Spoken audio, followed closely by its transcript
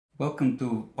Welcome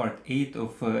to part 8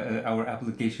 of our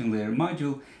application layer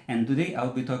module, and today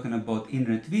I'll be talking about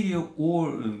internet video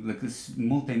or like this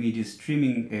multimedia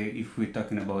streaming if we're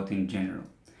talking about in general.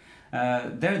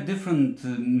 There are different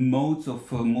modes of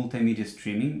multimedia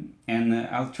streaming, and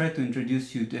I'll try to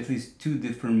introduce you to at least two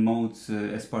different modes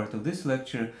as part of this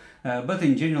lecture. But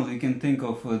in general, you can think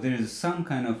of there is some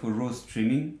kind of raw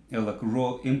streaming, like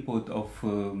raw input of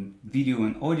video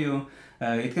and audio.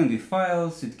 It can be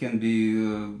files, it can be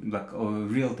like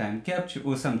real-time capture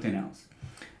or something else.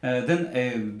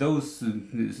 Then those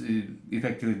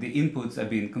effectively the inputs are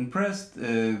being compressed,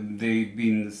 they've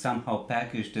been somehow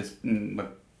packaged as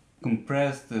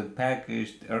compressed,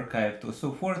 packaged, archived, or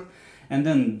so forth, and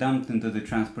then dumped into the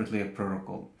transport layer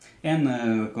protocol. And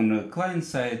on the client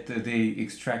side, they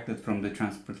extracted from the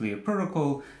transport layer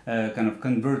protocol, kind of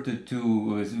converted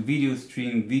to video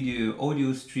stream, video,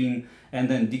 audio stream, and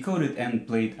then decoded and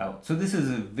played out. So this is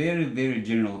a very, very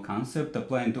general concept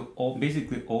applying to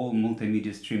basically all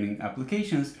multimedia streaming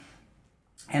applications.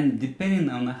 And depending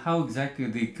on how exactly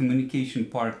the communication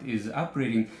part is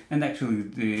operating, and actually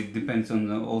it depends on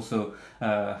also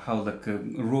how like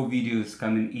raw videos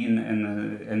coming in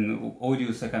and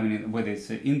audios are coming in, whether it's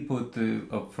input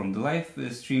from the live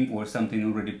stream or something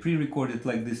already pre-recorded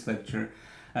like this lecture,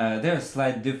 there are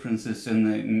slight differences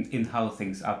in how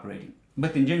things are operating.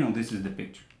 But in general, this is the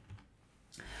picture.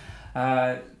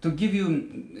 To give you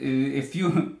a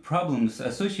few problems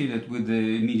associated with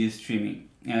the media streaming.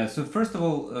 So first of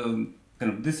all,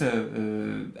 kind of these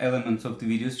elements of the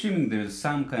video streaming, there's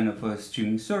some kind of a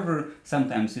streaming server.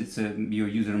 Sometimes it's your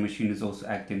user machine is also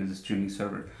acting as a streaming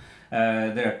server.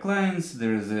 There are clients,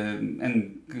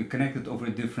 and connected over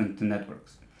different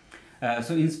networks.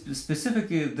 So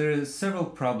specifically, there are several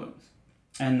problems.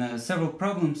 And several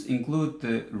problems include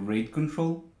the rate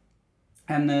control.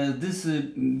 And I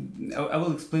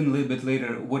will explain a little bit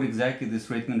later what exactly this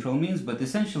rate control means, but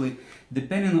essentially,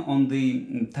 depending on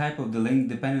the type of the link,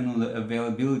 depending on the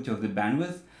availability of the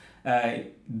bandwidth,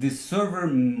 the server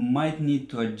might need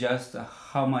to adjust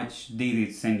how much data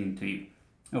it's sending to you.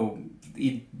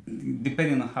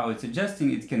 Depending on how it's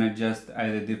adjusting, it can adjust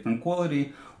either different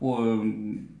quality or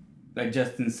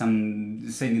adjusting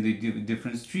sending the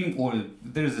different stream, or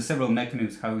there's several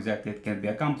mechanisms how exactly it can be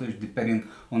accomplished depending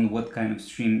on what kind of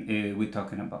stream we're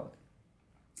talking about.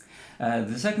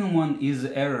 The second one is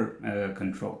error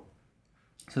control.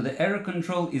 So the error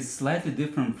control is slightly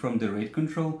different from the rate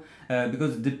control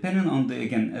because depending on the,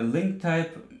 again, a link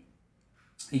type,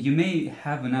 you may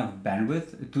have enough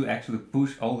bandwidth to actually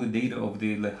push all the data of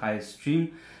the highest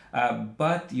stream,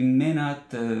 but you may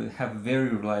not have very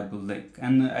reliable link.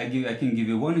 And I can give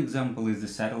you one example is the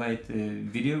satellite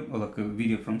video, or like a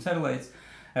video from satellites.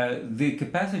 The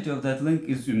capacity of that link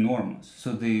is enormous.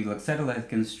 So the satellite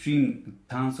can stream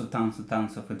tons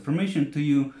of information to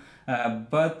you,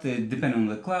 but depending on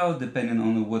the cloud, depending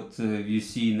on what you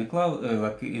see in the cloud,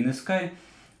 like in the sky,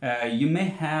 you may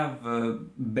have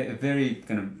very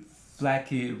kind of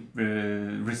flaky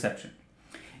reception.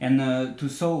 And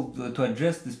to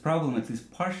address this problem, at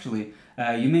least partially,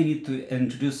 you may need to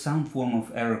introduce some form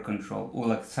of error control or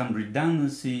like some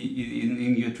redundancy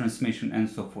in your transmission and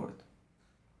so forth.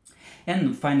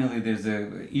 And finally, there's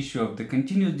the issue of the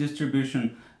continuous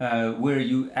distribution, where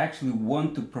you actually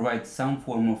want to provide some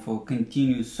form of a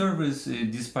continuous service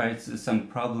despite some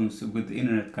problems with the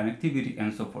internet connectivity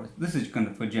and so forth. This is kind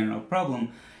of a general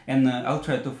problem. And I'll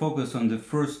try to focus on the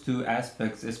first two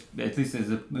aspects, at least as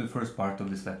the first part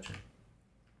of this lecture.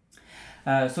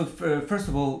 So first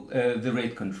of all, the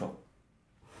rate control.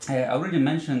 I already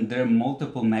mentioned there are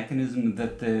multiple mechanisms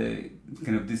that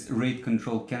kind of this rate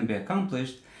control can be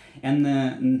accomplished,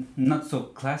 and not so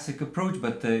classic approach,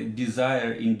 but the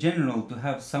desire in general to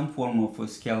have some form of a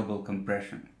scalable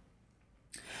compression.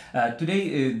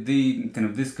 Today,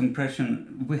 this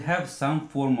compression, we have some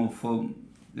form of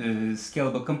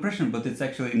scalable compression, but it's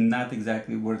actually not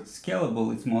exactly word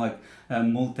scalable. It's more like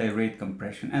multi-rate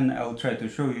compression, and I'll try to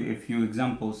show you a few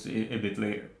examples a bit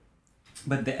later.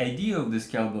 But the idea of the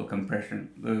scalable compression,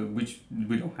 which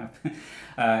we don't have,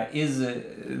 is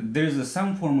there's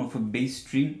some form of a base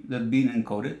stream that's being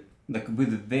encoded, like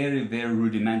with very, very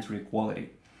rudimentary quality,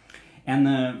 and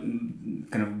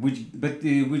which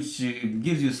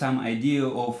gives you some idea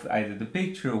of either the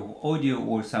picture or audio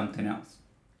or something else.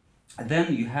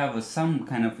 Then you have some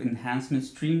kind of enhancement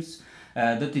streams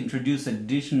that introduce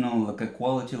additional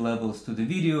quality levels to the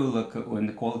video, and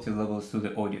the quality levels to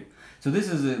the audio. So this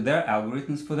is there are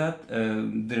algorithms for that.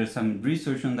 There is some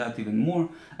research on that, even more,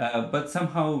 but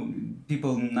somehow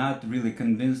people not really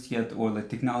convinced yet, or the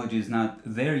technology is not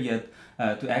there yet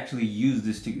to actually use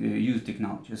this use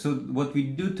technology. So what we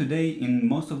do today in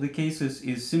most of the cases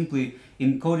is simply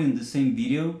encoding the same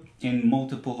video in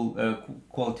multiple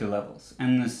quality levels,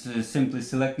 and simply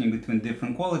selecting between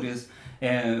different qualities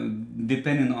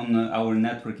depending on our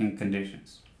networking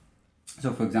conditions.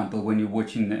 So, for example, when you're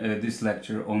watching this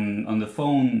lecture on the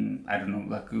phone, I don't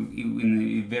know,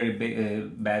 in a very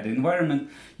bad environment,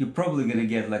 you're probably gonna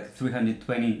get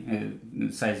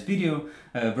 320 size video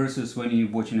versus when you're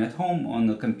watching at home on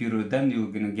the computer, then you're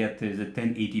gonna get the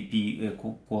 1080p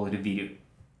quality video.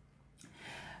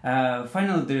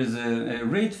 Finally, there's a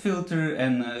rate filter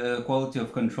and quality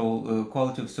of control,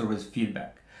 quality of service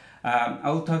feedback.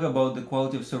 I'll talk about the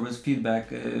quality of service feedback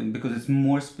because it's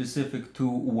more specific to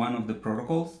one of the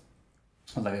protocols,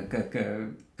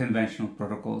 conventional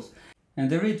protocols.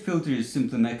 And the rate filter is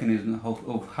simply a mechanism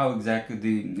of how exactly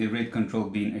the rate control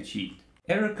being achieved.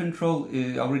 Error control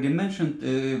already mentioned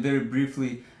very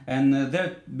briefly, and there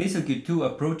are basically two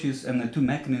approaches and two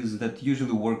mechanisms that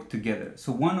usually work together.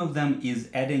 So one of them is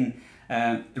adding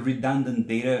redundant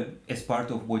data as part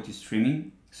of what you're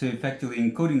streaming. So effectively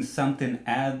encoding something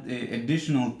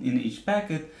additional in each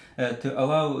packet to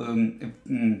allow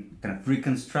kind of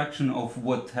reconstruction of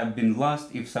what have been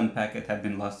lost if some packet have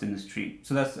been lost in the stream.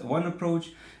 So that's one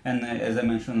approach, and as I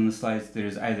mentioned on the slides, there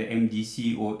is either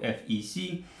MDC or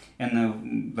FEC,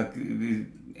 and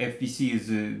FEC is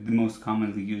the most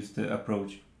commonly used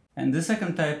approach. And the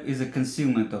second type is a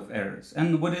concealment of errors.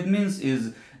 And what it means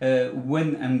is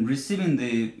when I'm receiving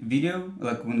the video,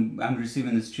 when I'm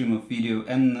receiving a stream of video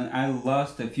and I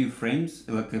lost a few frames,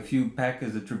 a few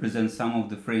packets that represent some of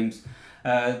the frames,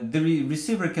 the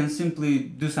receiver can simply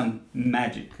do some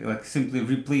magic, simply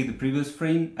replay the previous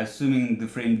frame, assuming the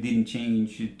frame didn't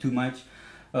change too much.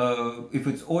 If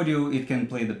it's audio, it can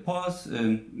play the pause,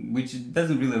 which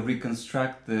doesn't really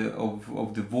reconstruct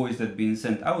of the voice that's being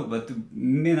sent out, but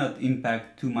may not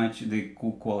impact too much the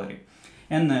quality.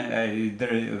 And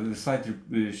there slide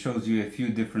shows you a few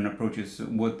different approaches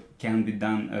what can be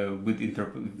done with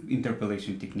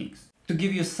interpolation techniques. To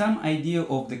give you some idea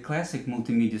of the classic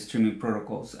multimedia streaming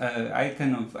protocols,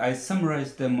 I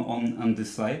summarized them on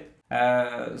this slide.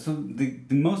 So the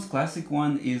most classic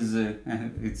one is,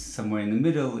 it's somewhere in the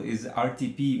middle, is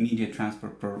RTP media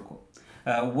transport protocol.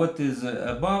 What is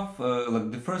above,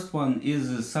 the first one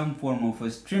is some form of a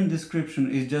stream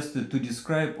description, is just to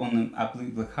describe on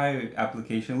the higher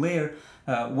application layer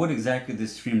what exactly the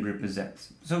stream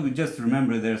represents. So we just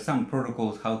remember there are some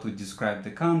protocols how to describe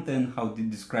the content, how to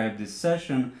describe this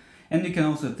session. And you can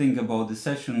also think about the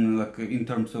session in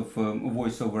terms of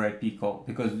voice over IP call,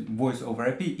 because voice over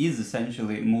IP is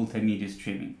essentially multimedia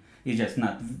streaming. It's just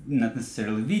not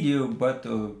necessarily video, but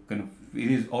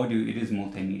it is audio, it is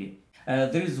multimedia.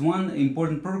 There is one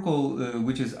important protocol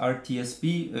which is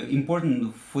RTSP,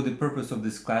 important for the purpose of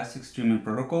this classic streaming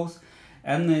protocols,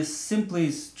 and simply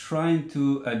is trying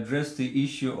to address the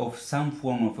issue of some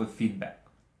form of a feedback.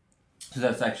 So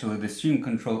that's actually the stream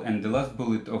control, and the last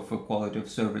bullet of quality of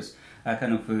service are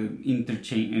kind of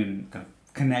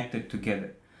connected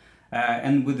together.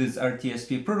 And with this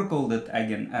RTSP protocol that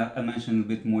again I'll mention a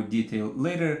bit more detail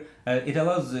later, it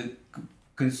allows the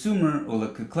consumer or a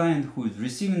client who is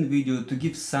receiving the video to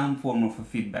give some form of a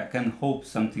feedback and hope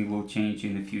something will change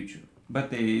in the future.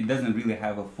 But it doesn't really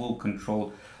have a full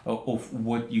control of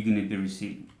what you're going to be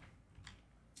receiving.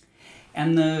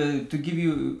 And to give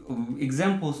you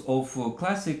examples of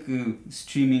classic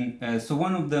streaming, so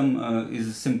one of them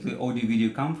is simply audio-video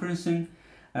conferencing.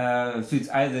 So it's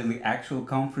either the actual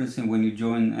conferencing when you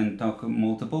join and talk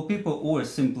multiple people, or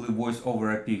simply voice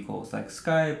over IP calls like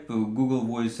Skype, Google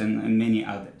Voice, and many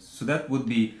others. So that would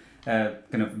be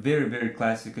kind of very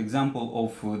classic example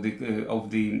of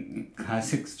the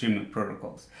classic streaming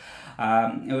protocols.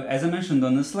 As I mentioned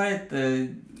on the slide,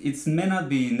 it may not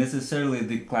be necessarily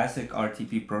the classic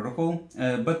RTP protocol,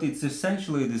 but it's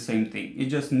essentially the same thing. It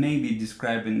just may be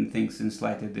describing things in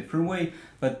slightly different way,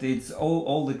 but it's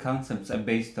all the concepts are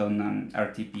based on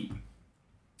RTP.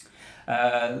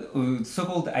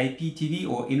 So-called IPTV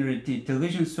or internet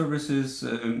television services,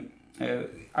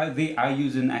 they are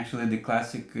using actually the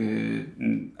classic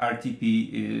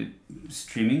RTP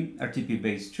streaming,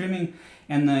 RTP-based streaming,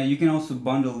 and you can also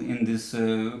bundle in this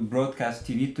broadcast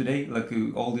TV today,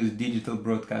 all this digital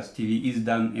broadcast TV is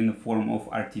done in the form of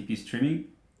RTP streaming.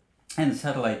 and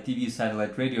satellite TV,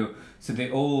 satellite radio. So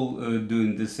they all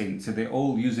doing the same. So they're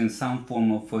all using some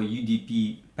form of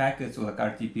UDP packets or like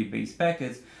RTP based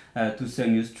packets to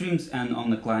send you streams, and on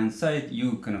the client side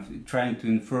you kind of trying to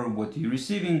infer what you're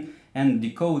receiving and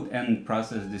decode and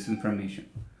process this information.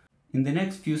 In the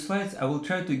next few slides I will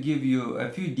try to give you a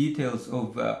few details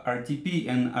of RTP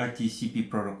and RTCP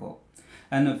protocol.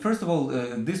 And first of all,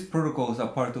 these protocols are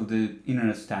part of the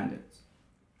Internet standards,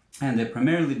 and they're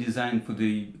primarily designed for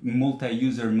the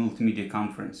multi-user multimedia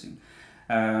conferencing.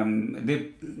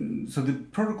 So the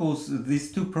protocols,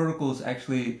 these two protocols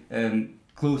actually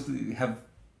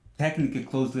technically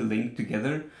closely linked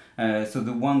together. So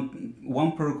the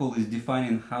one protocol is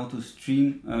defining how to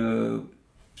stream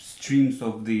streams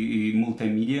of the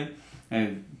multimedia.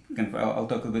 I'll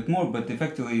talk a bit more, but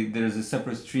effectively there is a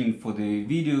separate stream for the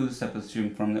video, separate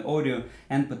stream from the audio,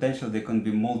 and potentially there can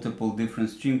be multiple different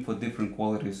streams for different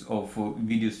qualities of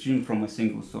video stream from a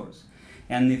single source.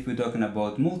 And if we're talking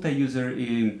about multi-user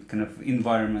kind of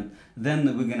environment, then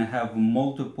we're going to have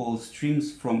multiple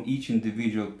streams from each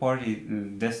individual party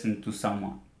destined to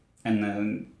someone.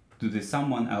 And to the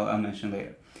someone I'll mention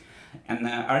later. And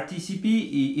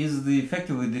RTCP is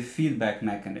effectively the feedback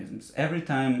mechanisms. Every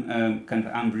time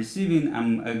I'm receiving,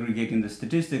 I'm aggregating the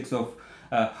statistics of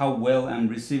how well I'm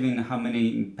receiving, how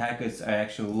many packets I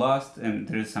actually lost, and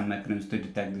there is some mechanisms to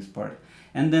detect this part.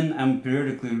 And then I'm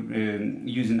periodically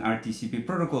using RTCP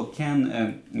protocol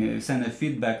can send a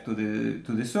feedback to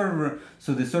the server,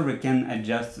 so the server can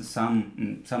adjust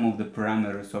some of the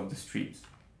parameters of the streams.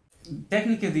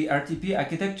 Technically, the RTP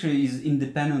architecture is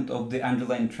independent of the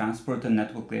underlying transport and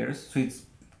network layers, so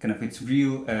it's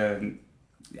real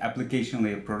application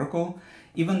layer protocol,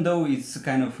 even though it's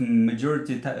kind of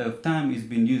majority of time is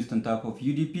being used on top of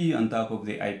UDP, on top of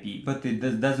the IP, but it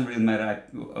doesn't really matter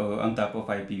on top of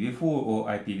IPv4 or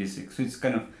IPv6, so it's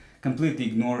kind of completely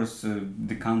ignores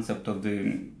the concept of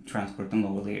the transport and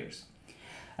lower layers.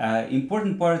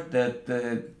 Important part that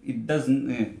it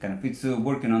doesn't it's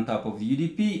working on top of the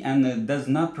UDP and does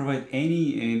not provide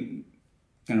any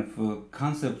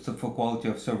concepts for quality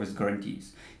of service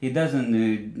guarantees. It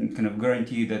doesn't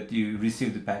guarantee that you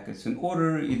receive the packets in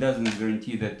order. It doesn't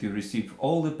guarantee that you receive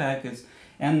all the packets,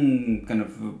 and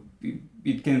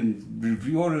it can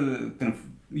reorder.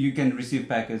 You can receive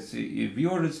packets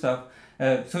reordered stuff.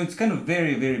 So it's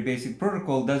very, very basic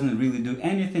protocol, doesn't really do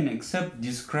anything except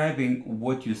describing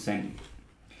what you're sending,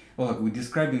 or we're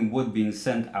describing what's being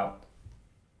sent out.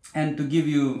 And to give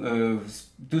you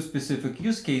two specific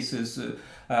use cases,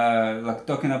 like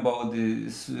talking about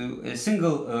this, a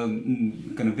single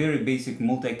very basic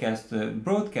multicast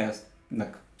broadcast,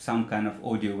 like some kind of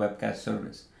audio webcast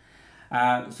service.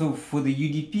 So for the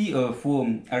UDP or for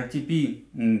RTP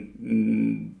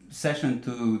session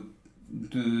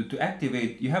to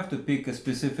activate, you have to pick a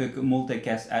specific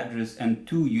multicast address and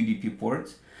two UDP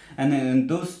ports, and then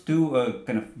those two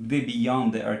they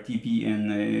beyond the RTP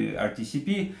and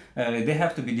RTCP, they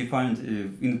have to be defined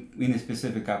in a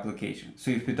specific application.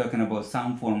 So if you're talking about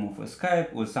some form of a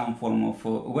Skype or some form of a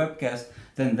webcast,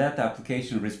 then that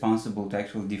application is responsible to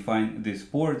actually define these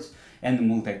ports and the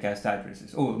multicast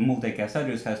addresses. Or multicast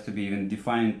address has to be even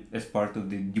defined as part of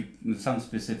the some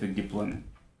specific deployment.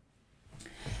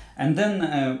 And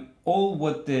then all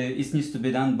what needs to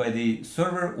be done by the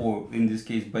server, or in this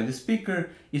case by the speaker,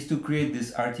 is to create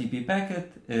this RTP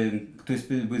packet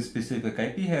with specific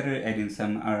IP header, adding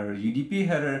some UDP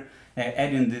header,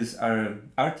 adding this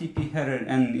RTP header,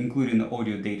 and including the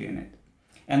audio data in it.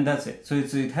 And that's it. So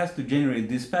it has to generate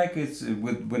these packets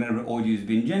whenever audio is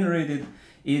being generated.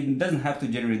 It doesn't have to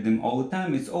generate them all the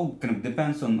time. It's all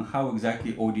depends on how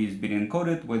exactly audio is being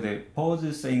encoded, whether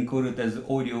pauses are encoded as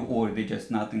audio or they're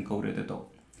just not encoded at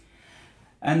all.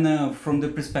 And from the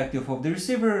perspective of the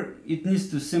receiver, it needs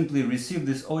to simply receive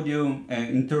this audio,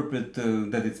 interpret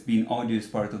that it's being audio as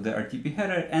part of the RTP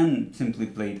header, and simply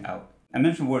play it out. I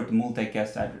mentioned the word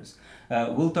multicast address.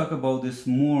 We'll talk about this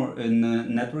more in the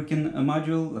networking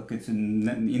module, like it's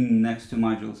in next two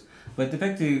modules. But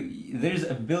effectively, there is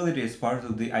ability as part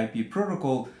of the IP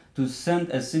protocol to send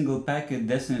a single packet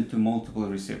destined to multiple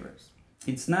receivers.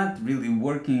 It's not really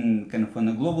working on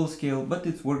a global scale, but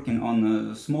it's working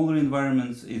on smaller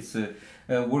environments. It's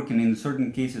working in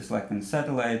certain cases like in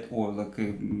satellite or like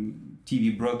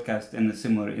TV broadcast and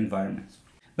similar environments.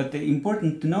 But the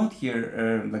important to note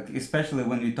here, especially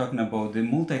when we're talking about the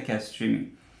multicast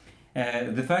streaming,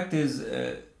 the fact is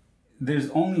there's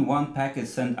only one packet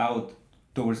sent out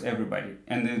towards everybody,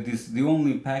 and the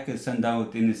only packet sent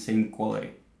out in the same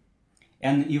quality.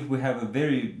 And if we have a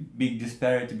very big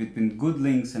disparity between good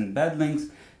links and bad links,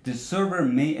 the server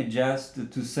may adjust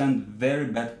to send very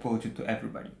bad quality to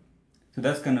everybody. So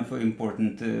that's kind of an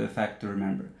important fact to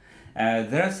remember.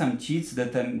 There are some cheats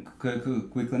that I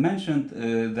quickly mentioned,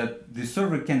 that the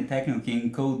server can technically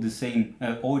encode the same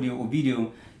audio or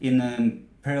video in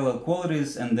parallel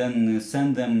qualities and then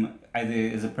send them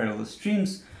either as a parallel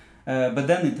streams, but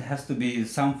then it has to be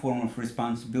some form of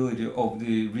responsibility of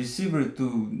the receiver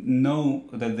to know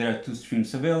that there are two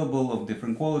streams available of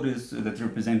different qualities that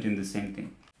representing the same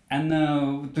thing. And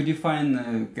to define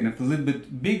kind of a little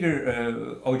bit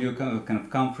bigger audio kind of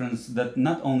conference that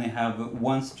not only have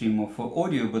one stream of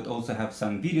audio but also have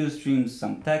some video streams,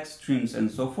 some text streams and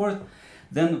so forth,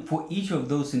 then for each of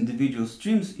those individual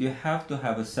streams you have to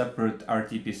have a separate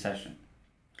RTP session.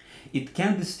 It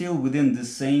can be still within the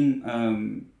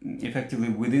same, effectively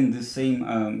within the same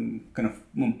kind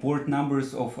of port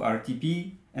numbers of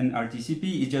RTP and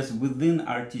RTCP. It's just within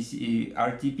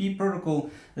RTP protocol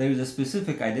there is a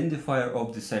specific identifier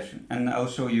of the session, and I'll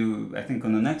show you, I think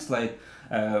on the next slide,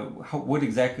 what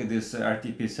exactly this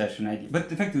RTP session ID. But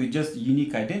effectively just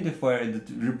unique identifier that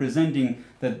representing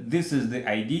that this is the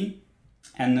ID,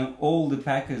 and all the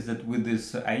packets that with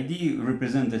this ID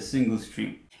represent a single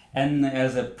stream. And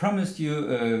as I promised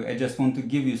you, I just want to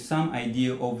give you some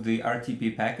idea of the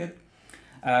RTP packet.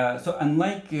 So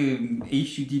unlike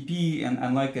HTTP and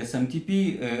unlike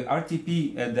SMTP,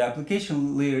 RTP, the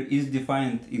application layer is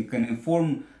defined in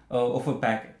form of a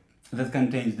packet that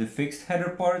contains the fixed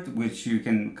header part, which you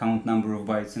can count number of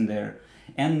bytes in there,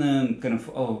 and kind of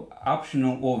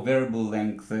optional or variable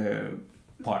length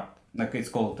part. Like it's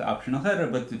called the optional header,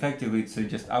 but effectively it's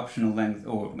just optional length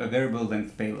or a variable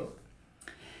length payload.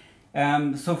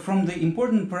 So from the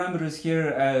important parameters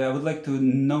here, I would like to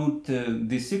note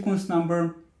the sequence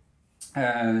number,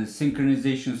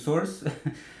 synchronization source.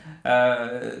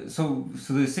 So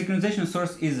the synchronization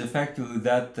source is effectively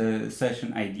that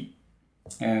session ID,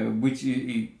 which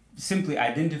simply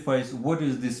identifies what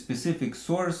is the specific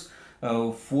source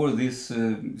for this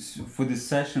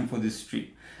session, for this stream.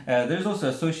 There's also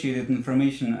associated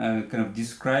information kind of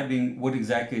describing what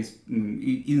exactly is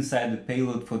inside the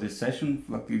payload for this session,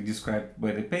 like described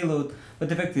by the payload,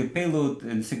 but effectively payload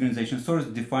and synchronization source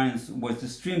defines what's the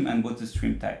stream and what's the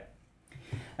stream type.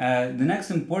 The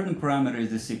next important parameter is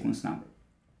the sequence number.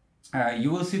 You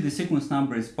will see the sequence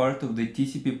number is part of the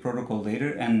TCP protocol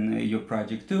later and your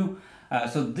project too.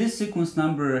 So this sequence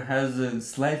number has a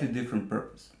slightly different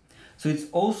purpose. So it's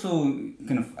also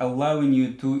kind of allowing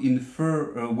you to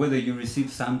infer whether you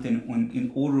receive something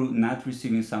in order, not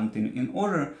receiving something in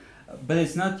order, but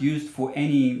it's not used for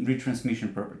any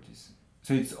retransmission purposes.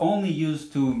 So it's only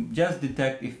used to just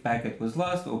detect if packet was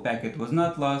lost or packet was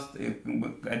not lost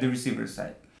at the receiver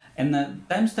side. And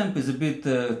timestamp is a bit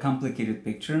complicated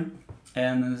picture,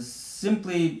 and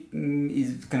simply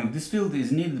is kind of this field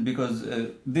is needed because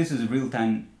this is a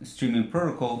real-time streaming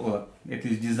protocol, or it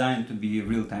is designed to be a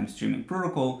real-time streaming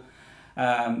protocol,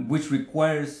 which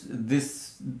requires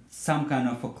some kind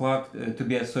of a clock to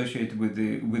be associated with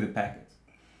the packets.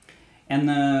 And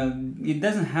it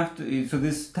doesn't have to. So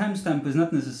this timestamp is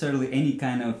not necessarily any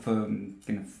kind of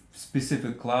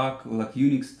specific clock, like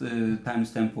Unix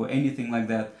timestamp or anything like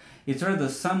that. It's rather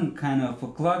some kind of a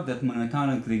clock that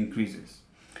monotonically increases.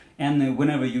 And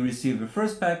whenever you receive the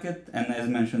first packet, and as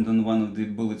mentioned on one of the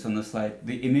bullets on the slide,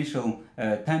 the initial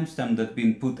timestamp that's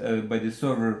been put by the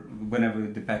server whenever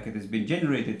the packet has been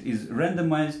generated is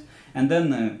randomized, and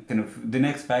then kind of the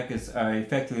next packets are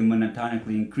effectively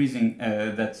monotonically increasing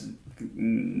that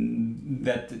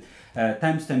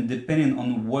timestamp depending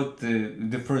on what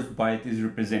the first byte is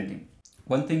representing.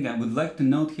 One thing I would like to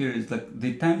note here is that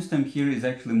the timestamp here is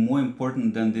actually more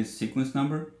important than this sequence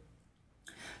number.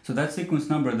 So that sequence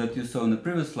number that you saw on the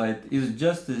previous slide is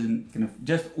just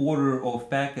just order of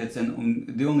packets,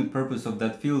 and the only purpose of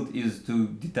that field is to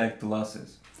detect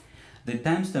losses. The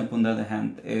timestamp, on the other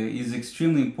hand, is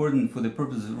extremely important for the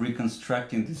purpose of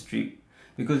reconstructing the stream.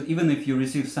 Because even if you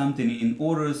receive something in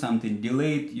order, something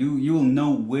delayed, you will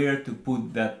know where to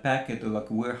put that packet, or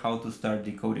like how to start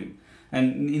decoding.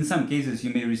 And in some cases,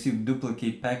 you may receive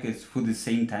duplicate packets for the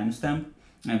same timestamp,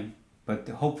 but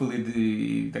hopefully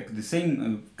the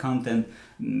same content,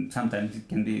 sometimes it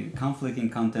can be conflicting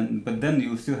content, but then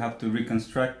you still have to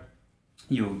reconstruct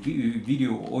your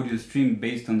video or audio stream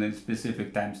based on the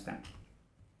specific timestamp.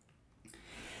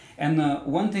 And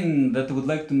one thing that I would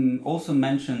like to also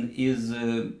mention is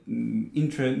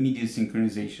intra-media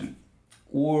synchronization,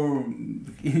 or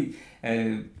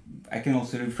I can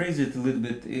also rephrase it a little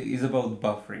bit, is about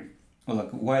buffering, or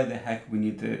like why the heck we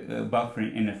need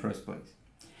buffering in the first place.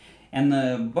 And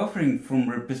buffering from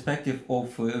the perspective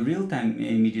of real-time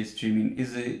media streaming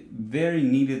is a very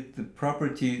needed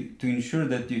property to ensure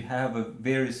that you have a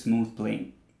very smooth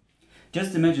plane.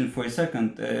 Just imagine for a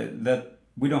second that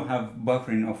we don't have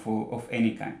buffering of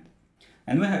any kind,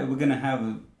 and we're gonna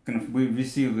have we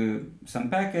receive some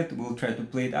packet, we'll try to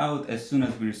play it out as soon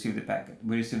as we receive the packet.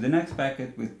 We receive the next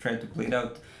packet, we try to play it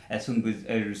out as soon as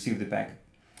we receive the packet.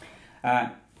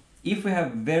 If we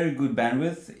have very good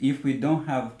bandwidth, if we don't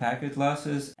have packet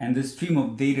losses, and the stream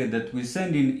of data that we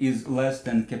send in is less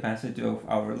than capacity of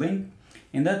our link,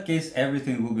 in that case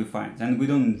everything will be fine and we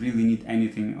don't really need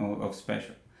anything of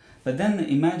special. But then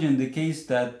imagine the case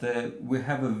that we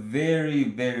have a very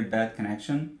bad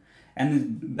connection,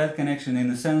 and bad connection in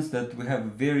the sense that we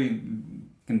have the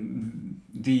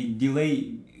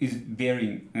delay is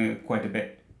varying quite a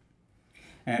bit.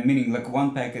 Meaning like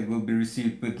one packet will be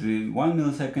received with 1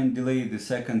 millisecond delay, the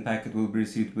second packet will be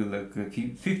received with like a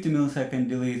 50 millisecond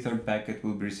delay, third packet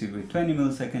will be received with 20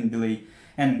 millisecond delay,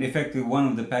 and effectively one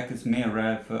of the packets may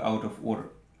arrive out of order.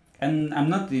 And I'm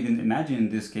not even imagining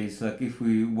this case, like if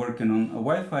we working on a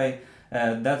Wi-Fi,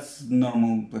 that's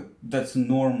normal, that's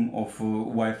norm of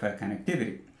Wi-Fi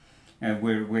connectivity,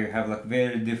 where we have like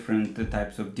very different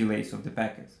types of delays of the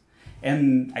packets.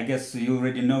 And I guess you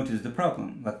already noticed the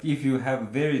problem. Like if you have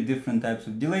very different types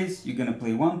of delays, you're gonna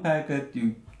play one packet,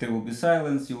 there will be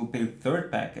silence, you will play the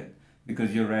third packet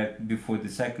because you're right before the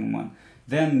second one.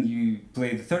 Then you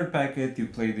play the third packet, you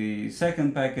play the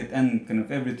second packet, and kind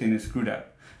of everything is screwed up.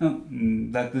 Now,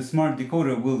 that the smart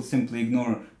decoder will simply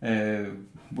ignore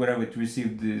wherever it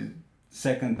received the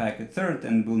second packet third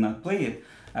and will not play it,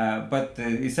 but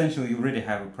essentially you already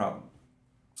have a problem.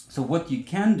 So what you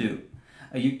can do,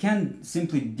 you can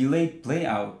simply delay play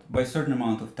out by a certain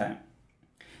amount of time.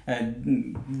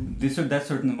 That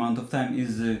certain amount of time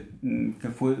is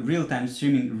for real-time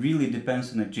streaming really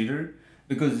depends on the jitter,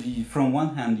 because from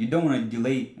one hand you don't want to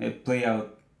delay play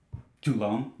out too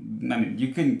long. I mean,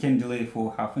 you can delay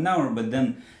for half an hour, but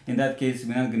then in that case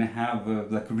we're not gonna have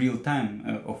like real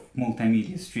time of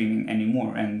multimedia streaming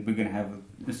anymore, and we're gonna have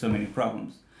so many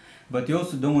problems. But you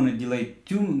also don't want to delay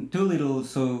too little,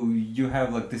 so you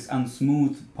have like this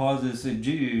unsmooth pauses,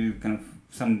 kind of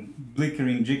some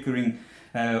blickering, jiggering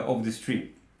of the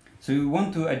stream. So you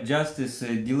want to adjust this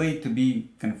delay to be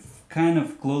kind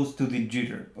of close to the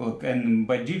jitter, and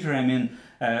by jitter I mean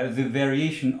the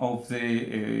variation of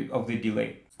the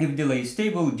delay. If delay is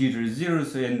stable, jitter is 0,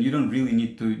 so and you don't really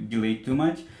need to delay too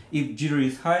much. If jitter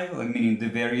is high, like meaning the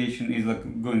variation is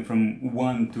like going from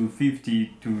 1 to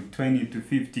 50 to 20 to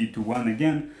 50 to 1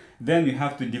 again, then you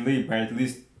have to delay by at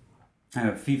least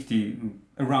 50,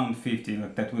 around 50.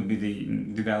 Like that would be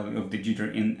the value of the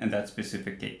jitter in that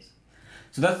specific case.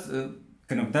 So that's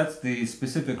that's the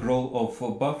specific role of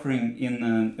buffering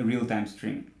in real-time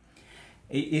streaming.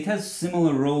 It has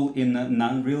similar role in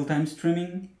non-real-time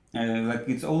streaming. Like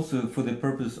it's also for the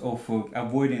purpose of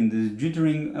avoiding the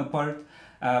jittering part,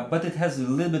 but it has a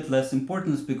little bit less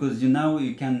importance because now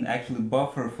you can actually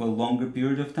buffer for a longer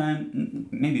period of time,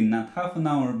 maybe not half an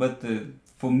hour, but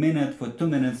for a minute, for 2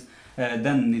 minutes,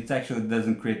 then it actually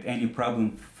doesn't create any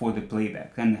problem for the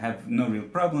playback and have no real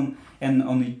problem. And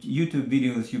on the YouTube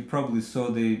videos you probably saw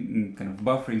the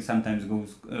buffering sometimes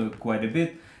goes quite a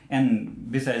bit. And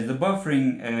besides the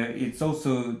buffering, it's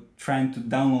also trying to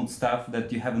download stuff that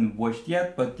you haven't watched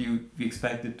yet, but you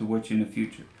expected to watch in the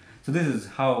future. So this is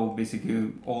how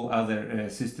basically all other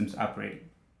systems operate.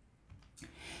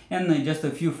 And just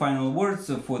a few final words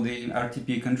for the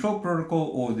RTP control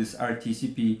protocol, or this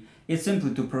RTCP. It's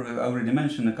simply to provide, I already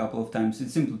mentioned a couple of times,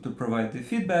 it's simply to provide the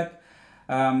feedback.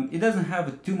 It doesn't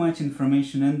have too much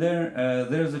information in there.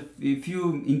 There's a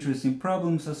few interesting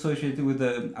problems associated with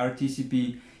the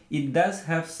RTCP. It does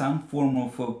have some form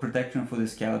of protection for the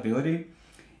scalability.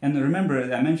 And remember,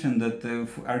 I mentioned that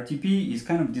RTP is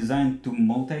kind of designed to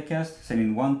multicast,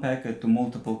 sending one packet to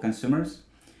multiple consumers.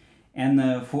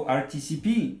 And for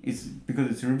RTCP, it's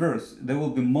because it's reverse. There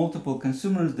will be multiple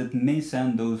consumers that may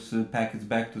send those packets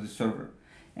back to the server.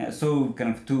 So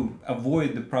to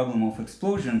avoid the problem of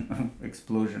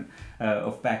explosion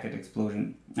of packet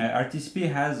explosion,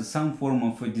 RTCP has some form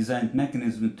of a designed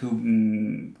mechanism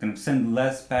to send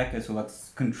less packets, or like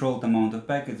controlled amount of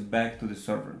packets back to the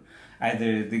server.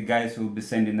 Either the guys will be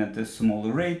sending at a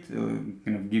smaller rate,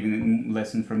 giving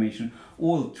less information,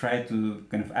 or try to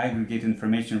aggregate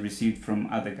information received from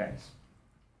other guys.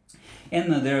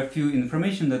 And there are a few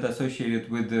information that are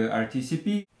associated with the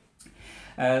RTCP.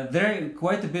 There are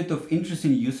quite a bit of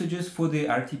interesting usages for the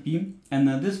RTP, and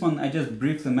this one I just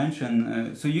briefly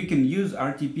mentioned. So you can use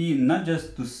RTP not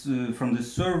just from the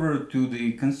server to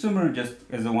the consumer, just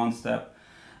as a one step.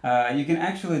 You can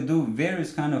actually do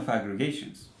various kind of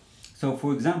aggregations. So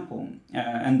for example,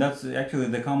 and that's actually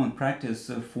the common practice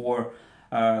for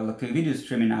like a video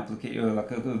streaming application, or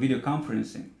like a video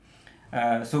conferencing.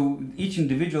 So each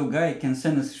individual guy can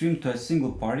send a stream to a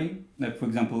single party, like for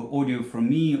example, audio from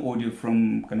me, audio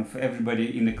from kind of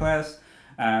everybody in the class,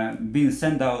 being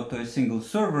sent out to a single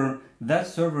server. That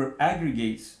server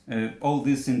aggregates all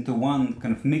this into one,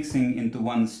 kind of mixing into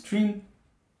one stream,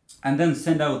 and then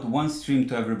send out one stream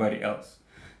to everybody else.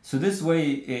 So this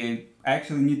way, I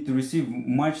actually need to receive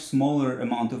much smaller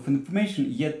amount of information,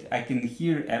 yet I can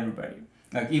hear everybody,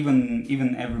 like even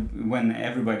when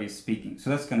everybody is speaking. So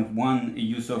that's kind of one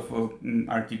use of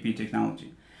RTP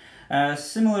technology.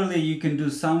 Similarly, you can do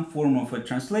some form of a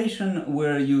translation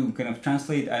where you kind of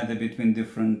translate either between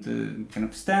different kind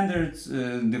of standards,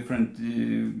 different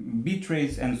bit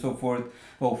rates and so forth.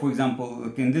 Or for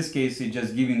example, in this case, it's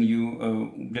just giving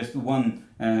you just one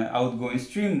outgoing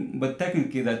stream, but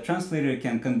technically that translator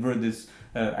can convert this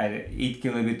either 8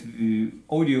 kilobit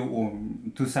audio or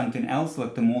to something else,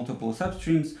 like the multiple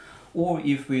substreams. Or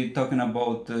if we're talking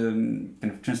about kind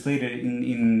of translator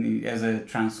as a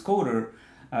transcoder,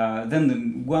 then the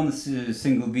one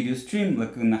single video stream,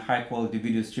 like in a high quality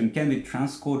video stream, can be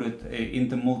transcoded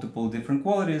into multiple different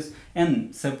qualities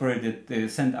and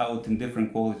separated, sent out in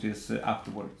different qualities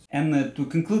afterwards. And to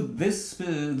conclude this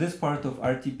part of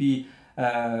RTP,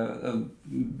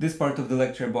 this part of the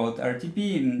lecture about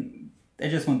RTP, I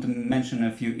just want to mention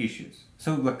a few issues.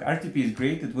 So like RTP is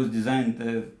great, it was designed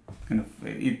kind of,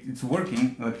 it's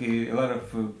working, like a lot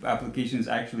of applications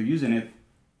actually using it.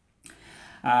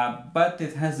 But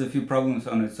it has a few problems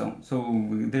on its own. So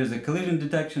there's a collision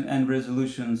detection and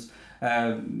resolutions,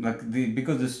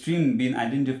 because the stream being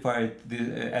identified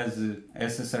as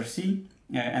SSRC,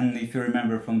 and if you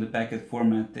remember from the packet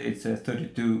format, it's a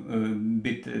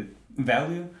 32-bit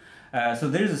value. So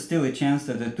there's still a chance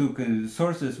that the two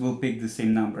sources will pick the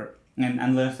same number. And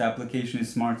unless the application is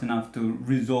smart enough to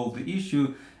resolve the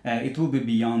issue, it will be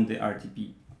beyond the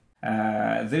RTP.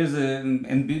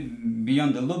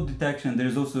 Beyond the loop detection,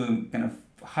 there's also kind of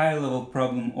high level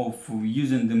problem of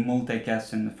using the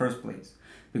multicast in the first place,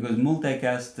 because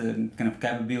multicast kind of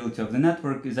capability of the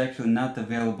network is actually not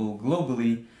available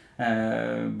globally,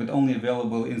 but only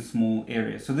available in small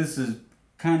areas. So this is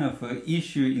kind of an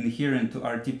issue inherent to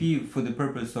RTP for the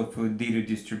purpose of data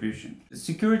distribution.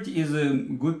 Security is a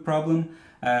good problem.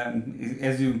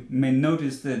 As you may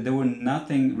notice, there were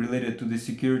nothing related to the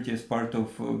security as part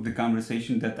of the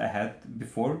conversation that I had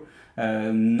before.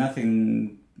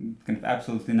 Nothing, kind of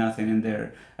absolutely nothing in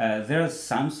there. There is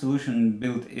some solution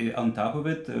built on top of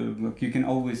it. Look, you can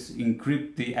always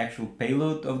encrypt the actual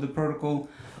payload of the protocol,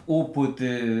 or put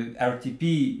the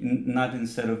RTP not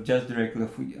instead of just directly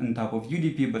on top of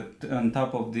UDP, but on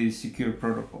top of the secure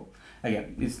protocol.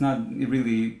 Again, it's not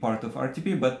really part of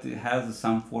RTP, but it has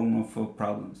some form of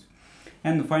problems.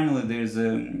 And finally, there's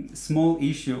a small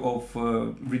issue of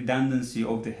redundancy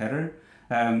of the header.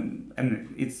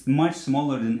 And it's much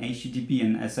smaller than HTTP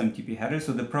and SMTP header,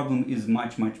 so the problem is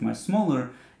much smaller.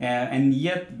 And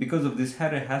yet, because of this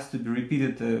header has to be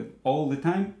repeated all the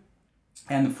time,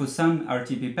 and for some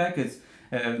RTP packets,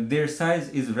 their size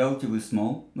is relatively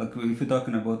small. Like if you're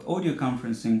talking about audio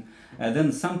conferencing,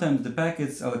 then sometimes the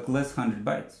packets are like less 100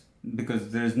 bytes, because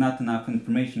there's not enough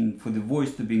information for the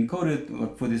voice to be encoded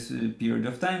like for this period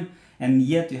of time, and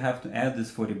yet you have to add this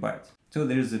 40 bytes. So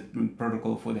there is a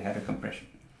protocol for the header compression.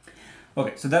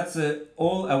 Okay, so that's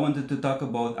all I wanted to talk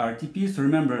about RTP. So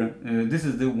remember, this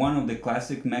is one of the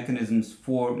classic mechanisms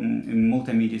for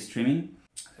multimedia streaming.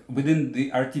 Within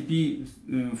the RTP,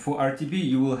 for RTP,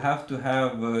 you will have to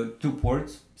have two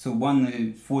ports. So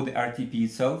one for the RTP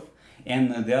itself,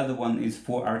 and the other one is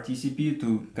for RTCP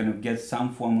to kind of get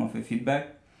some form of a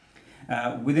feedback.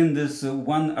 Within this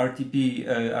one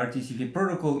RTCP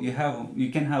protocol,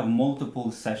 you can have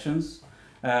multiple sessions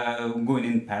going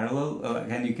in parallel,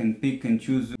 and you can pick and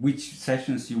choose which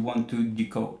sessions you want to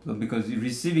decode, because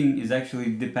receiving is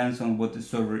actually depends on what the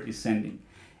server is sending.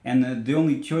 And the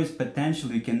only choice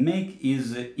potentially you can make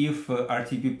is if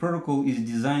RTP protocol is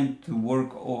designed to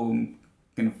work on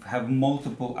kind of have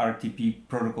multiple RTP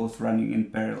protocols running in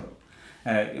parallel.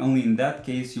 Only in that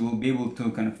case you will be able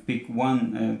to kind of pick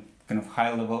one kind of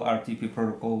high-level RTP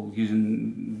protocol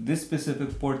using this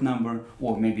specific port number,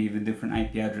 or maybe even different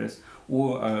IP address,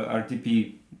 or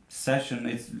RTP session.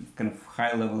 It's kind of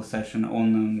high-level session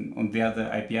on the other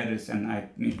IP address and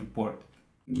IP port.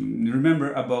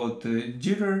 Remember about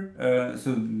jitter,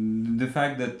 so the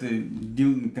fact that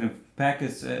kind of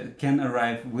packets can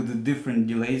arrive with different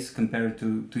delays compared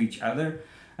to each other.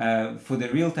 For the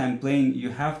real-time playing,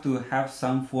 you have to have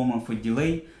some form of a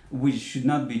delay, which should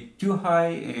not be too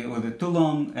high or too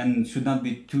long, and should not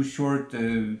be too short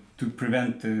to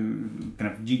prevent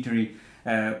kind of jittery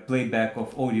playback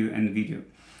of audio and video.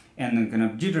 And kind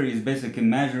of jitter is basically a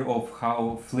measure of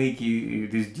how flaky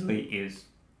this delay is.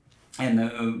 And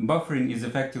buffering is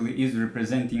effectively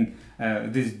representing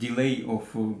this delay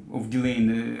of delay in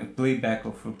the playback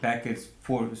of packets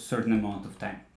for a certain amount of time.